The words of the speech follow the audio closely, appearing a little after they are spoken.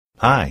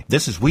Hi,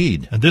 this is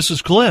Weed. And this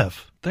is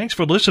Cliff. Thanks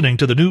for listening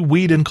to the new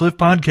Weed and Cliff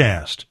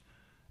podcast.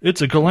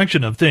 It's a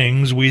collection of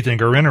things we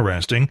think are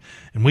interesting,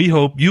 and we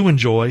hope you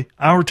enjoy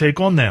our take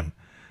on them.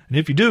 And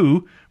if you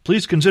do,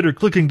 please consider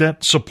clicking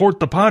that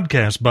support the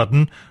podcast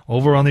button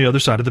over on the other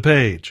side of the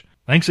page.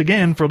 Thanks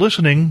again for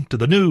listening to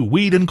the new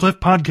Weed and Cliff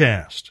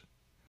podcast.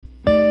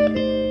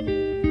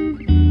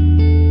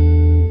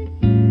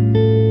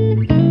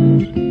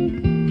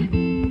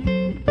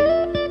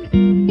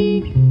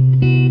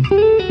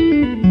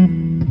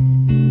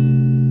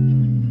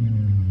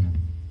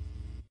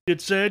 It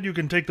said you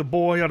can take the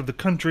boy out of the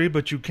country,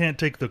 but you can't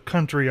take the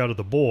country out of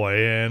the boy,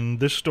 and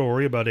this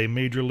story about a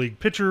major league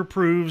pitcher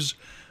proves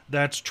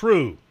that's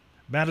true.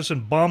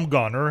 Madison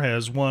Bumgarner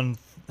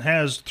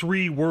has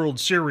 3 World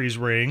Series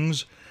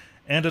rings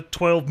and a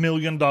 $12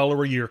 million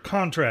a year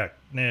contract,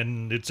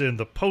 and it's in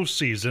the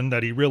postseason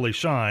that he really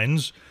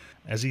shines,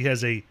 as he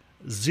has a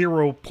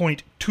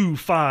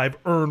 0.25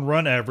 earned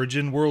run average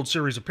in World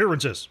Series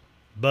appearances.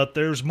 But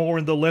there's more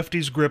in the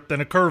lefty's grip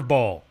than a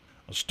curveball.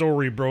 A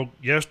story broke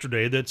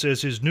yesterday that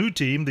says his new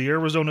team, the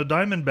Arizona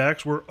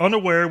Diamondbacks, were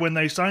unaware when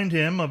they signed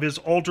him of his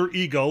alter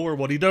ego or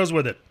what he does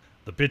with it.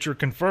 The pitcher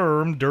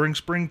confirmed during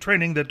spring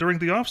training that during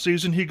the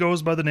offseason he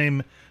goes by the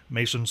name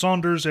Mason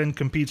Saunders and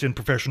competes in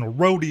professional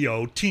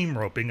rodeo team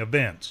roping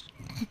events.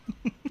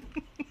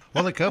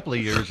 Well, a couple of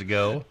years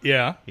ago,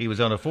 Yeah. he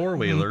was on a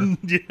four-wheeler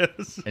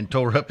Yes. and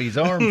tore up his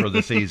arm for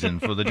the season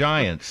for the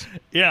Giants.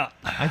 Yeah.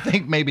 I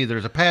think maybe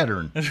there's a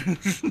pattern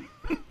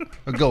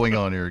going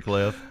on here,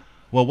 Cliff.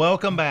 Well,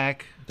 welcome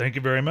back. Thank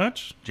you very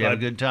much. Did you have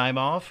a good time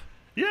off?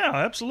 Yeah,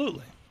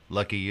 absolutely.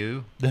 Lucky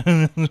you.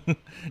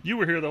 You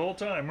were here the whole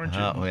time, weren't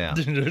you? Oh, yeah.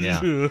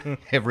 Yeah.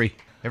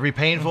 Every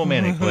painful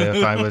minute,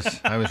 Cliff,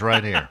 I was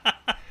right here.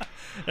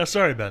 Yeah,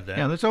 sorry about that.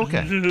 Yeah, that's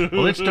okay.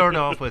 Well, let's start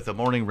off with the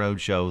Morning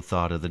Roadshow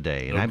thought of the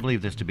day, and I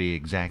believe this to be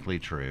exactly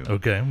true.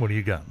 Okay, what do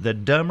you got? The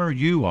dumber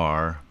you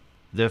are,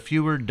 the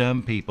fewer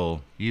dumb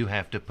people you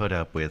have to put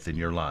up with in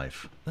your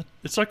life.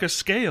 It's like a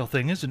scale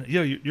thing, isn't it?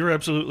 Yeah, you're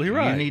absolutely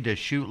right. You need to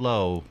shoot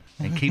low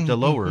and keep the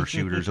lower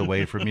shooters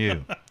away from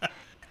you.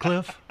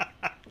 Cliff,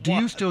 do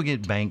you still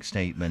get bank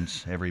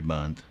statements every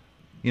month?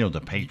 You know,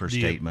 the paper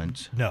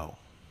statements. No.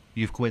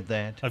 You've quit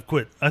that? I've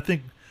quit. I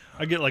think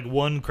I get like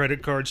one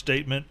credit card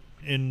statement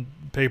in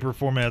paper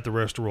format. The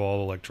rest are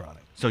all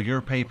electronic. So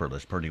you're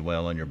paperless pretty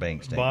well on your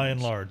bank statements. By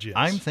and large, yes.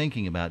 I'm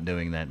thinking about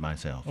doing that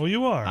myself. Oh,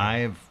 you are?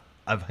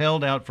 I've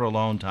held out for a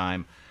long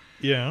time.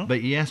 Yeah.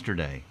 But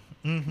yesterday,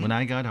 when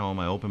I got home,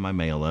 I opened my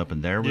mail up,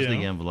 and there was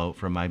the envelope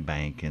from my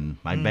bank, and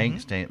my bank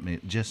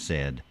statement just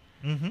said,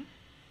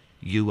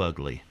 "You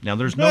ugly." Now,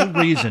 there's no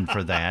reason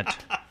for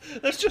that.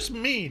 That's just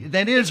mean.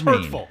 That is it's mean.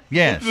 hurtful.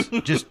 Yes.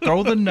 Just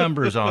throw the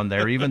numbers on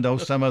there, even though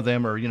some of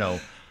them are,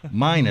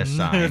 minus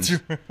signs.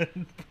 That's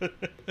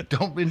right.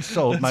 Don't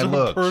insult my It's a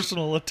looks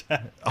personal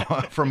attack.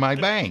 from my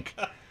bank.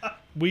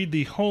 Weed,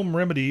 the home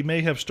remedy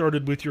may have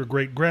started with your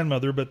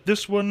great-grandmother, but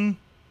this one,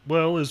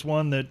 well, is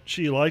one that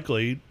she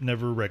likely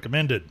never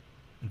recommended.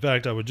 In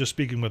fact, I was just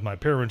speaking with my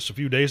parents a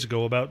few days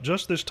ago about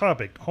just this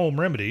topic, home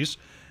remedies,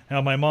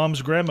 how my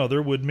mom's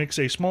grandmother would mix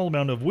a small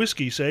amount of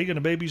whiskey, say, in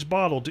a baby's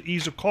bottle to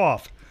ease a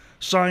cough.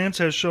 Science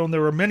has shown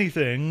there are many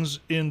things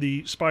in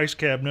the spice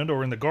cabinet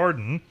or in the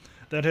garden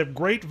that have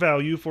great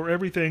value for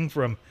everything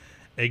from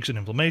aches and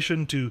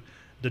inflammation to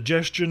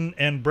digestion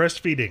and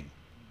breastfeeding.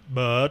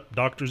 But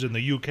doctors in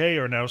the UK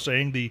are now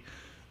saying the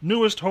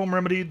newest home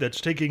remedy that's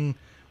taking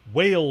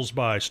Wales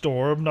by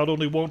storm not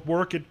only won't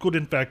work, it could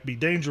in fact be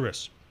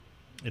dangerous.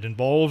 It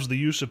involves the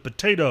use of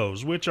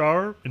potatoes, which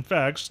are, in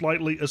fact,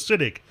 slightly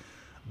acidic.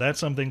 That's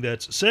something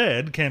that's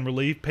said can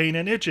relieve pain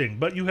and itching,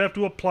 but you have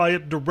to apply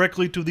it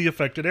directly to the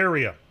affected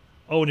area.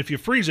 Oh, and if you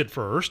freeze it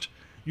first,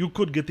 you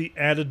could get the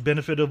added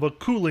benefit of a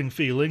cooling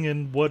feeling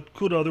in what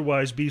could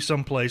otherwise be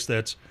someplace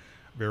that's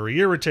very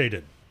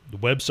irritated. The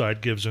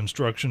website gives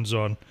instructions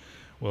on,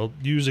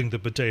 using the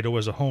potato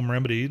as a home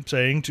remedy,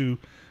 saying to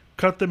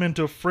cut them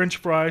into French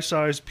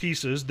fry-sized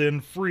pieces, then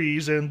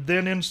freeze, and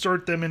then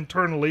insert them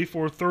internally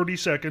for 30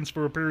 seconds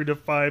for a period of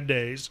 5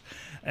 days,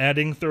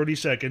 adding 30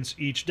 seconds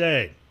each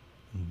day.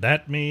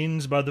 That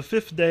means by the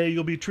 5th day,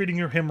 you'll be treating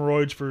your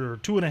hemorrhoids for a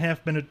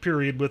 2.5-minute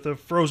period with a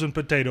frozen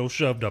potato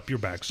shoved up your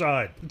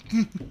backside.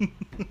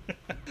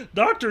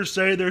 Doctors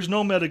say there's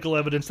no medical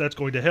evidence that's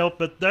going to help,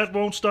 but that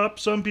won't stop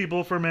some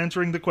people from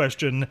answering the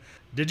question,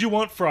 did you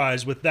want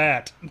fries with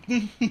that?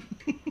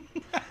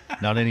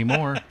 Not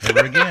anymore.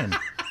 Ever again.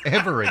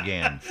 Ever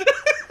again.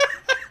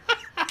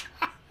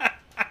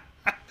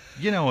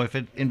 If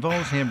it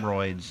involves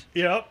hemorrhoids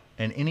Yep.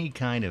 and any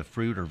kind of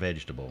fruit or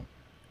vegetable,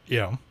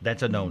 Yeah.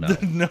 that's a no-no.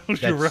 No,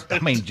 you're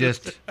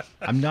right.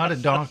 I'm not a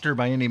doctor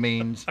by any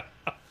means,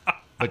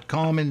 but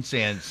common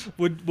sense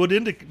would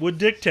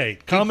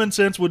dictate. Common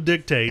sense would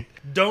dictate.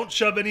 Don't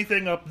shove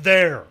anything up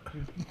there.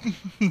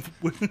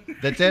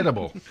 that's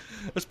edible.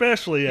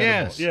 Especially edible.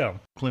 Yes. Yeah.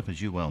 Cliff,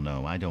 as you well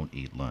know, I don't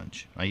eat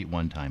lunch. I eat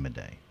one time a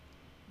day,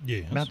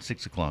 Yes. about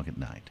 6 o'clock at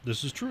night.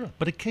 This is true.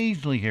 But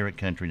occasionally here at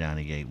Country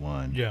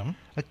 98.1, Yeah.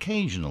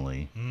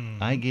 occasionally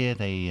I get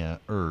a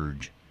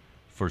urge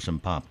for some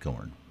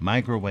popcorn,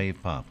 microwave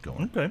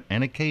popcorn. Okay.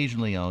 And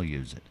occasionally I'll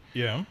use it.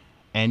 Yeah.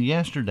 And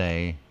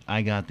yesterday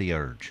I got the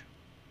urge.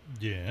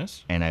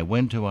 Yes. And I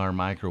went to our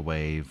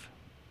microwave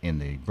in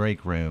the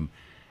break room.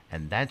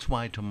 And that's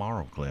why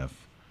tomorrow,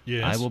 Cliff,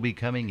 Yes. I will be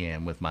coming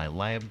in with my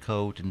lab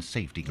coat and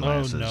safety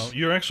glasses. Oh, no.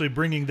 You're actually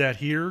bringing that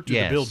here to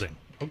Yes. the building.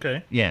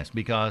 Okay. Yes,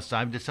 because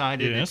I've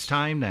decided Yes. it's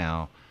time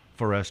now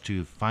for us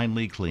to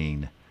finally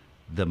clean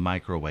the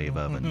microwave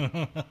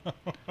oven.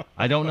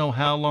 I don't know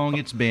how long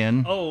it's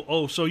been.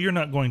 Oh, so you're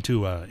not going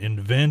to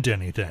invent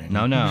anything.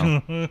 No.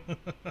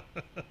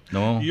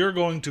 No. You're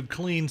going to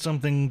clean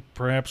something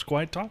perhaps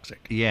quite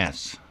toxic.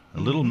 Yes. A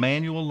little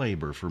manual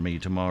labor for me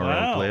tomorrow,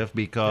 Wow. Cliff,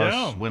 because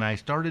Yeah. when I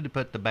started to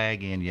put the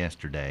bag in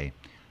yesterday,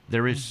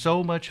 there is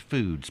so much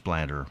food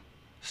splatter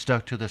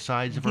stuck to the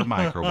sides of our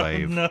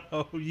microwave No,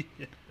 yes.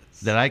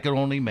 that I could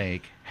only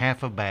make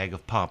half a bag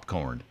of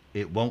popcorn.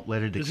 It won't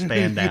let it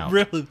expand out.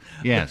 Really?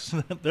 Yes.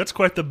 That's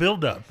quite the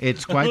buildup.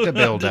 It's quite the I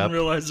buildup. didn't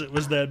realize it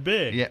was that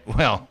big. Yeah,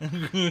 well,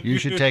 you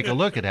should take a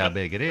look at how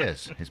big it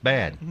is. It's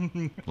bad.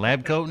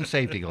 Lab coat and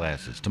safety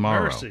glasses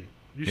tomorrow. Mercy.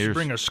 You should Here's-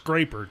 bring a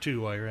scraper, too,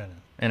 while you're at it.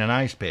 And an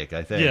ice pick,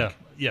 I think.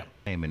 Yeah.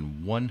 I am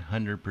in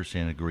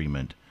 100%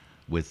 agreement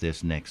with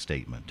this next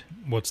statement.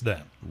 What's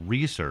that?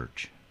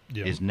 Research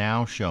Yeah. is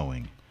now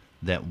showing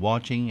that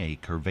watching a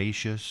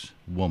curvaceous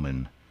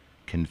woman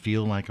can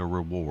feel like a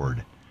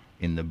reward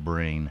in the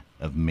brain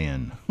of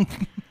men.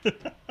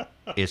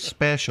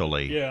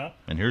 Especially, Yeah.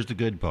 and here's the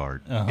good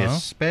part, Uh-huh.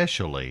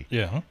 especially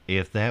Yeah.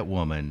 if that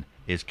woman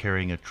is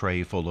carrying a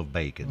tray full of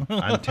bacon.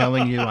 I'm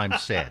telling you, I'm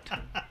set.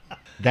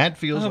 That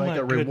feels Oh, like my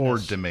a reward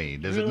goodness. to me.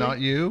 Does it Really? not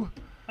you?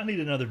 I need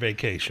another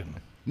vacation.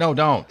 No,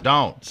 don't.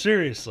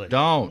 Seriously.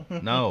 Don't.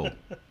 No.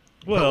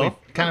 Well, But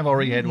we've kind of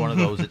already had one of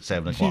those at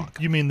 7 o'clock.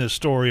 you mean the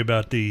story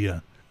about the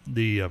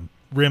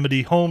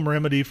home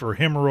remedy for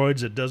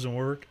hemorrhoids that doesn't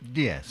work,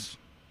 Yes.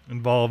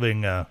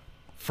 involving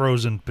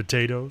frozen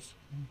potatoes?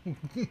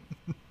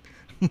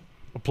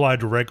 Apply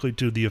directly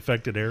to the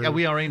affected area. Yeah,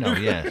 we already know.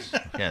 Yes.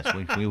 Yes,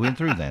 we went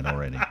through that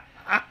already.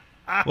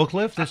 Well,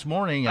 Cliff, this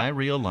morning I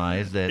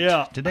realized that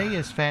Yeah. today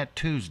is Fat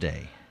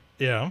Tuesday.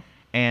 Yeah.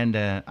 And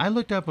I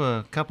looked up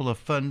a couple of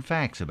fun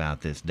facts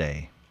about this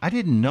day. I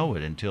didn't know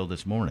it until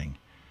this morning.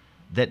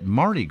 That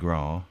Mardi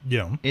Gras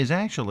Yeah. is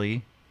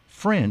actually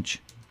French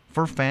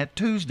for Fat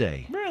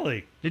Tuesday.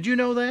 Really? Did you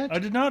know that? I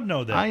did not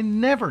know that. I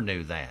never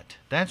knew that.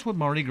 That's what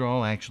Mardi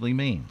Gras actually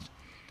means.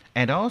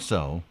 And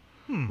also,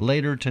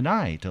 later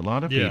tonight, a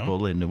lot of Yeah.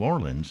 people in New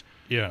Orleans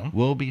Yeah.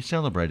 will be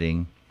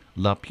celebrating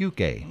La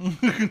Puke.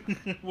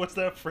 What's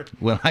that for?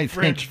 Well, I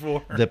French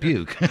think for? the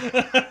puke.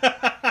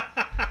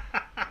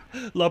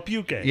 La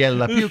Puke. Yeah,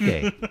 La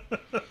Puke.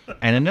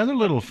 And another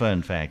little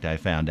fun fact I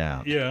found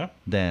out Yeah.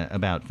 that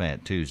about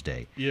Fat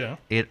Tuesday. Yeah.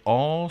 It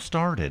all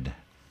started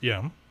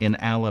Yeah. in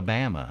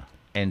Alabama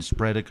and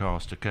spread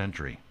across the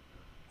country.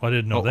 I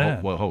didn't know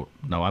that.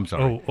 No, I'm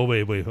sorry.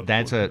 Wait.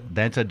 That's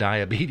a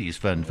diabetes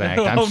fun fact.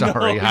 Oh, I'm no,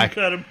 sorry. you got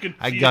 'em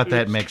I got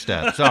that confused. mixed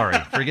up. Sorry.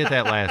 Forget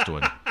that last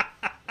one.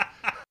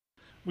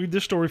 Read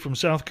this story from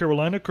South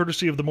Carolina,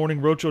 courtesy of the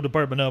Morning Roadshow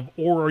Department of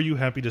Or Are You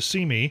Happy to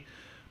See Me?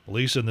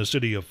 Police in the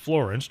city of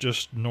Florence,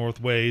 just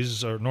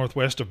northwest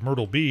of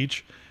Myrtle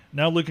Beach,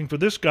 now looking for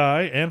this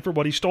guy and for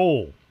what he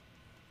stole.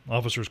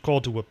 Officers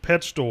called to a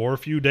pet store a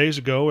few days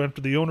ago after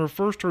the owner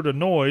first heard a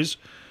noise.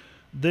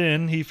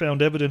 Then he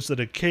found evidence that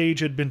a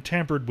cage had been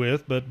tampered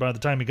with, but by the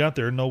time he got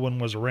there, no one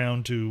was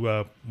around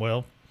to,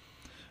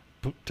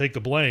 take the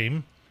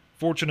blame.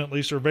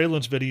 Fortunately,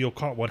 surveillance video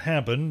caught what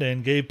happened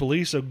and gave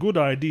police a good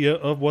idea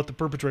of what the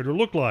perpetrator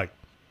looked like.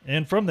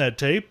 And from that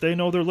tape, they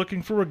know they're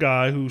looking for a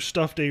guy who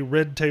stuffed a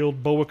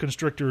red-tailed boa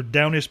constrictor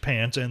down his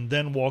pants and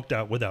then walked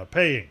out without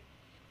paying.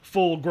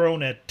 Full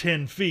grown at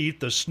 10 feet,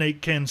 the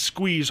snake can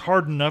squeeze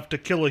hard enough to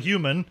kill a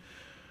human,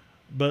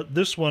 but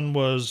this one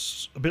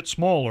was a bit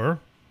smaller,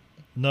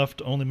 enough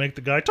to only make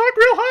the guy talk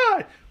real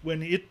high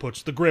when it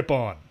puts the grip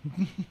on.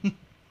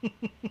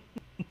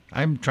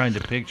 I'm trying to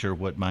picture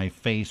what my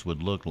face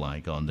would look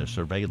like on the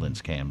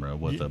surveillance camera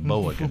with a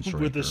boa constrictor.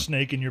 With a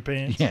snake in your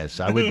pants. Yes,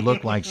 I would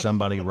look like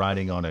somebody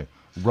riding on a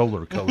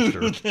roller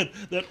coaster.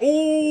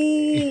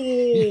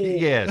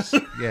 Yes.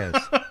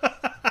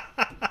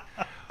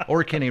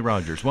 Or Kenny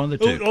Rogers, one of the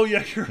two. Oh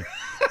yeah, you're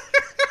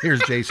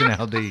Here's Jason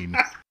Aldean.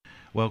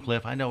 Well,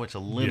 Cliff, I know it's a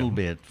little Yeah.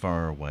 bit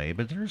far away,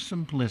 but there's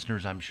some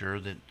listeners, I'm sure,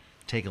 that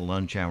take a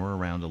lunch hour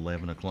around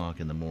 11 o'clock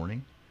in the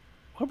morning.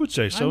 I would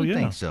say so. I would Yeah,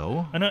 think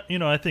so.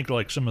 And I think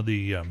like some of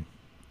the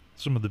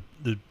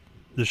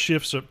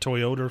shifts at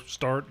Toyota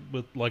start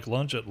with like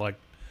lunch at like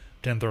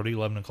 10:30,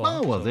 11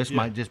 o'clock. Oh, well, So, this yeah.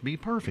 might just be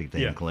perfect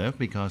then, Yeah. Cliff,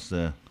 because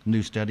the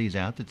new study's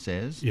out that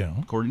says, Yeah.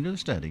 according to the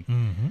study,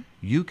 Mm-hmm.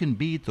 you can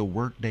beat the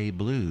workday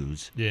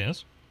blues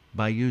Yes.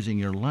 by using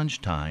your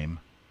lunchtime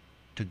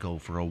to go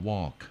for a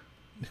walk.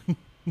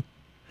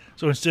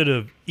 So instead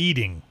of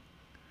eating,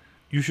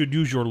 you should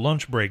use your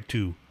lunch break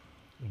to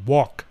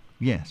walk.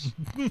 Yes.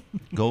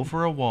 Go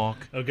for a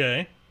walk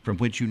Okay. from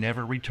which you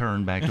never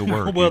return back to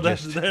work. Well,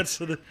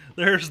 You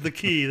there's the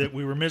key that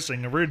we were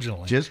missing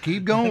originally. just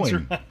keep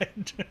going.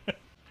 That's right.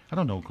 I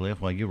don't know, Cliff.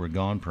 While you were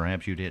gone,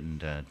 perhaps you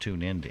didn't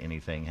tune in to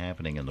anything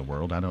happening in the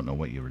world. I don't know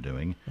what you were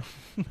doing.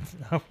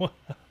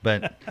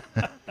 But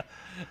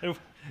It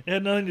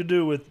had nothing to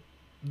do with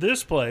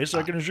this place,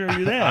 I can assure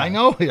you that. I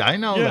know Yeah.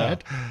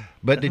 that.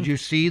 But did you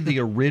see the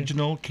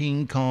original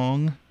King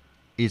Kong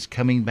is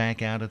coming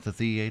back out at the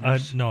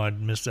theaters? No,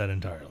 I'd missed that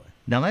entirely.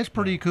 Now, that's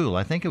pretty cool.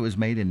 I think it was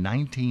made in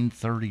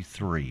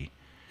 1933.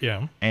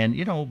 Yeah,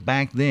 And,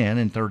 back then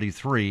in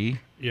 33,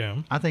 yeah.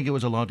 I think it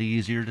was a lot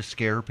easier to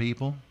scare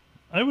people.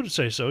 I would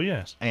say so,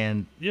 yes.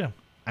 And Yeah,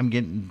 I'm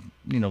getting,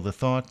 the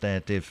thought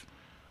that if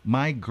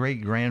my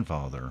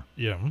great-grandfather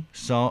yeah,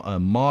 saw a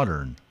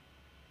modern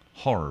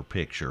horror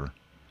picture,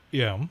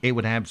 yeah. it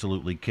would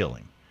absolutely kill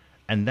him.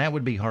 And that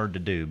would be hard to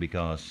do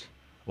because,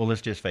 well,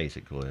 let's just face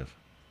it, Cliff.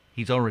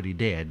 He's already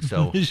dead,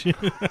 so...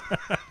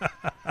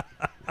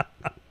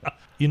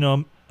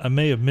 I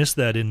may have missed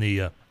that in the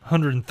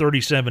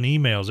 137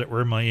 emails that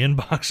were in my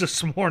inbox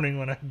this morning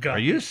when I got Are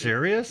you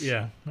serious?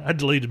 Yeah, I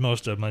deleted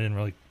most of them. I didn't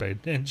really pay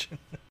attention.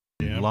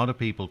 Yeah. A lot of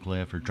people,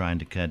 Cliff, are trying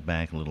to cut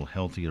back a little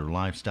healthier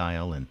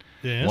lifestyle, and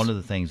Yes. one of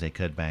the things they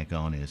cut back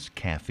on is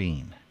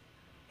caffeine.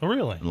 Oh,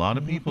 really? A lot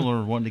of people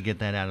are wanting to get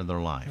that out of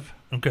their life.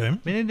 Okay. I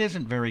mean, it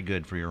isn't very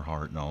good for your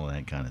heart and all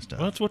that kind of stuff.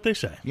 Well, that's what they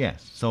say.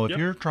 Yes. So if Yep.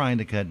 you're trying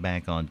to cut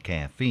back on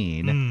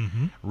caffeine,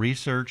 Mm-hmm.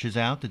 research is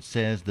out that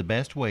says the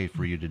best way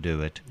for you to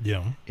do it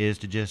Yeah. is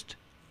to just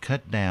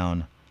cut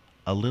down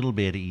a little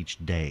bit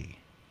each day.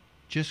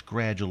 Just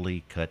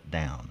gradually cut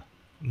down.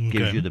 Gives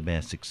Okay. you the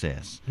best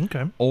success.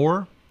 Okay.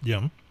 Or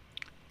Yeah.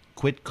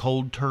 quit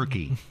cold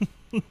turkey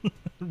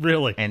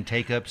Really? and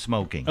take up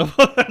smoking. No,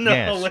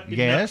 yes, wait,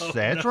 yes, no,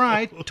 that's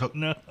right.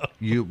 No.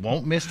 You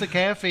won't miss the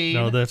caffeine.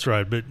 No, that's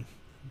right. But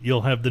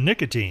you'll have the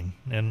nicotine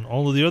and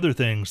all of the other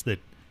things that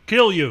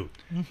kill you.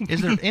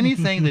 Is there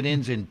anything that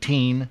ends in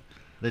teen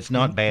that's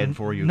not bad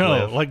for you, No,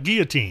 Cliff? like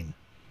guillotine.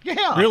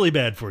 Yeah. Really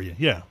bad for you.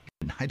 Yeah.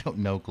 I don't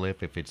know,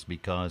 Cliff, if it's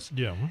because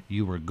Yeah.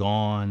 you were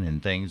gone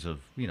and things of,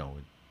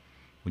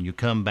 when you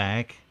come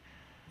back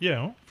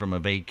Yeah. from a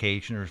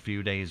vacation or a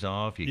few days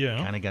off, you Yeah.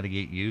 kind of got to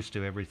get used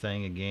to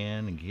everything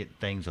again and get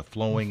things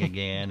flowing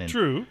again. And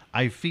True.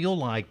 I feel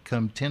like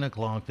come 10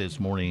 o'clock this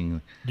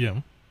morning,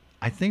 Yeah.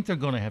 I think they're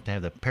going to have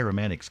the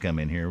paramedics come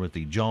in here with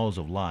the jaws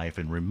of life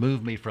and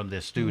remove me from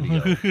this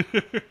studio.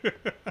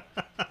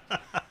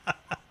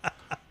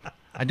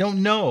 I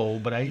don't know,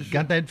 but I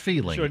got that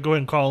feeling. Should I go ahead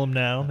and call them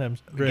now?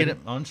 Get it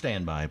on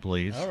standby,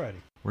 please. All righty.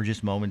 We're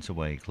just moments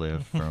away,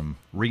 Cliff, from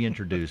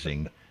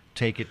reintroducing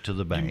Take It to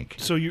the Bank.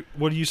 So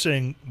what are you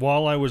saying?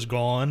 While I was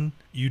gone,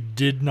 you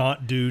did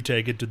not do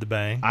Take It to the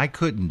Bank? I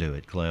couldn't do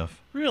it,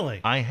 Cliff.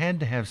 Really? I had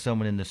to have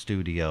someone in the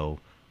studio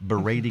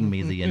berating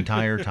me the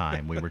entire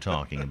time we were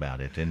talking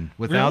about it, and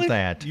without Really?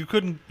 that, you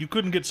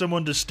couldn't get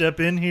someone to step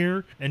in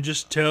here and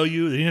just tell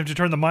you. They didn't have to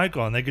turn the mic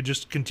on. They could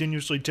just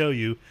continuously tell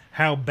you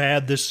how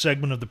bad this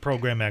segment of the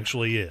program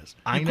actually is.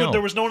 I know.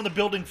 There was no one in the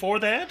building for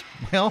that.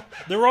 well,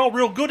 They're all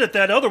real good at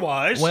that.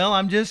 Otherwise.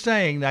 I'm just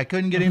saying I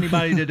couldn't get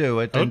anybody to do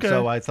it, and Okay.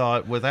 so I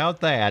thought,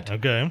 without that,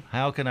 Okay.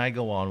 how can I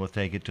go on with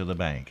Take It to the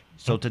Bank?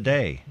 So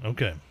today,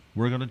 Okay.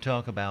 we're going to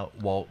talk about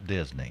Walt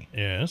Disney,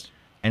 Yes.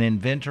 an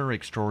inventor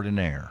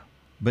extraordinaire,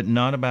 but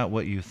not about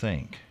what you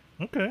think.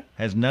 Okay.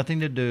 Has nothing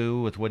to do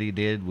with what he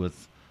did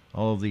with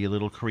all of the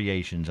little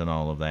creations and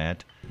all of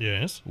that.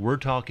 Yes. We're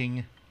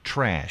talking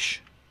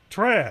trash.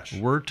 Trash.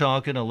 We're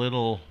talking a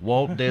little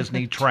Walt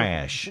Disney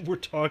trash We're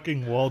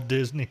talking Walt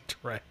Disney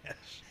trash.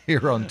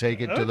 here on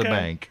Take It to the Okay.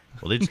 Bank.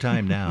 Well, it's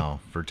time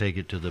now for Take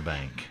It to the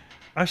Bank.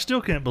 I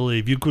still can't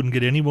believe you couldn't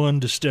get anyone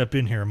to step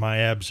in here in my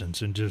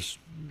absence and just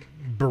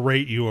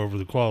berate you over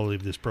the quality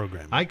of this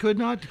program. I could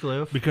not,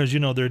 Cliff. Because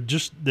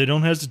they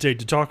don't hesitate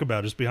to talk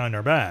about us behind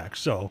our backs.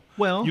 So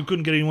Well- you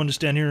couldn't get anyone to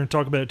stand here and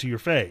talk about it to your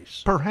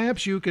face.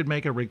 Perhaps you could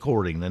make a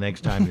recording the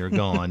next time you're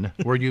gone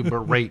where you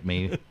berate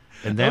me,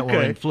 and that will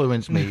Okay.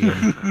 influence me.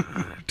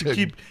 To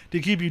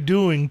keep you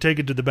doing Take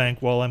It to the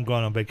Bank while I'm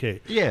gone on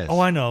vacation. Yes. Oh,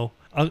 I know.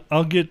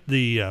 I'll get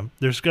the.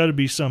 There's got to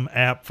be some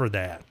app for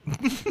that,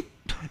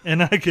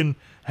 and I can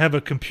have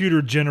a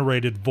computer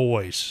generated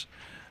voice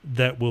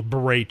that will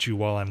berate you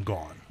while I'm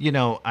gone.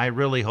 I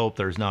really hope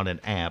there's not an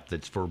app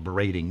that's for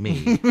berating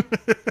me.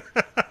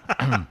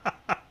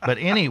 But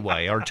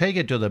anyway, our Take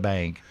It to the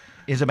Bank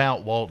is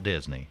about Walt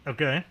Disney.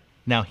 Okay.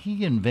 Now,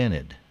 he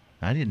invented,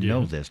 I didn't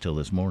know this till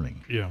this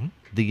morning, Yeah.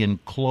 the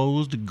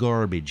enclosed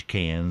garbage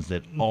cans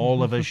that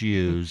all of us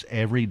use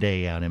every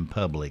day out in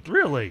public.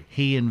 Really?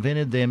 He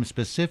invented them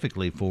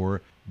specifically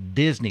for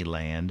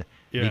Disneyland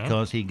Yeah.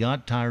 because he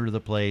got tired of the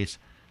place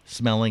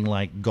smelling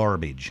like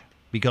garbage.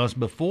 Because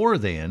before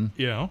then,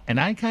 Yeah. and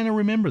I kind of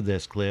remember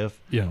this, Cliff,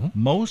 Yeah.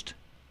 most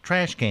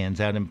trash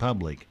cans out in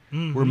public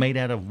were made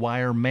out of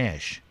wire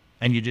mesh,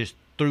 and you just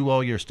threw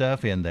all your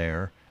stuff in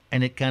there,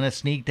 and it kind of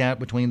sneaked out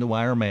between the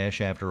wire mesh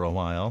after a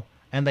while,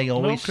 and they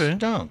always Okay.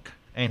 stunk.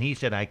 And he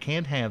said, I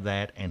can't have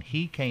that, and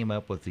he came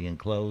up with the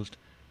enclosed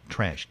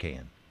trash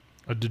can.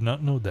 I did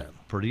not know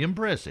that. Pretty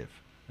impressive.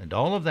 And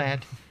all of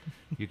that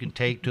you can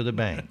take to the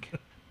bank.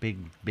 Big,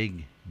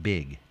 big,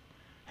 big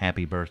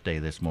happy birthday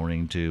this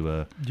morning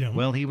to, Yeah.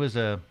 well, he was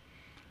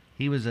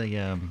He was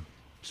a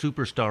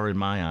superstar in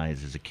my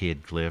eyes as a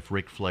kid, Cliff.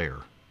 Ric Flair.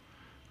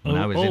 When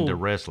I was into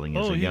wrestling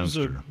as a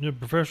youngster. He was a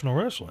professional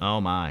wrestler.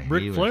 Oh, my.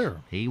 Ric Flair.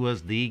 He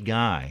was the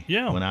guy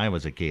when I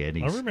was a kid.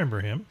 I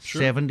remember him.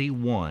 Sure.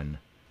 71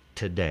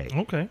 today.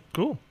 Okay,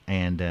 cool.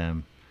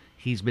 And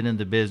he's been in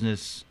the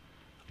business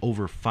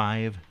over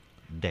 5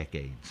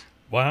 decades.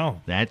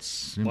 Wow.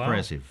 That's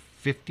impressive.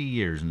 50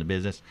 years in the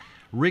business.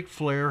 Ric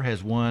Flair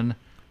has won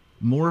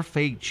more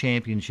fake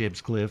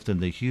championships, Cliff, than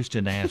the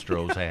Houston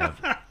Astros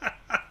have.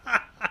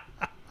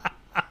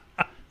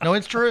 No,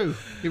 it's true.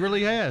 He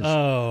really has.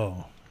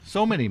 Oh.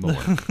 So many more.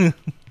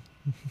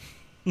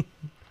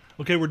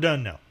 Okay, we're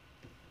done now.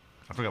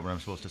 I forgot what I'm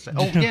supposed to say.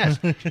 Oh, yes.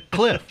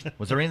 Cliff,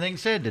 was there anything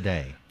said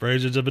today?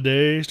 Phrases of the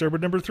day start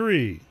with number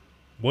 3.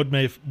 What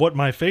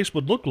my face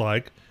would look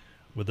like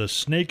with a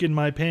snake in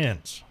my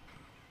pants.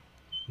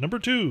 Number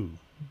 2.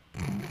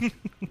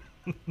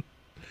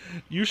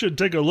 You should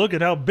take a look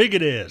at how big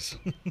it is.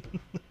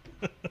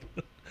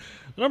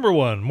 Number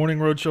 1, Morning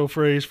Roadshow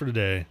phrase for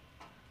today.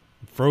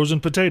 Frozen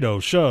potato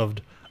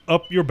shoved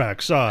up your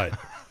backside.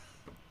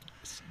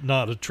 It's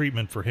not a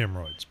treatment for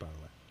hemorrhoids, by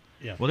the way.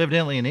 Yeah. Well,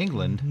 evidently in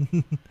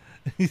England,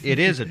 it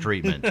is a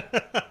treatment.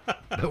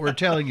 But we're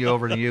telling you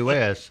over in the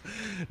U.S.,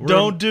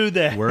 don't do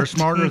that. We're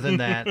smarter than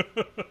that.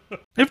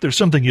 If there's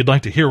something you'd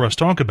like to hear us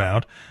talk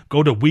about,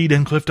 go to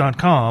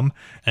weedandcliff.com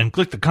and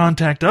click the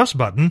Contact Us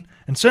button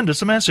and send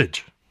us a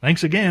message.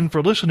 Thanks again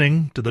for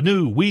listening to the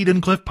new Weed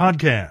and Cliff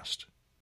podcast.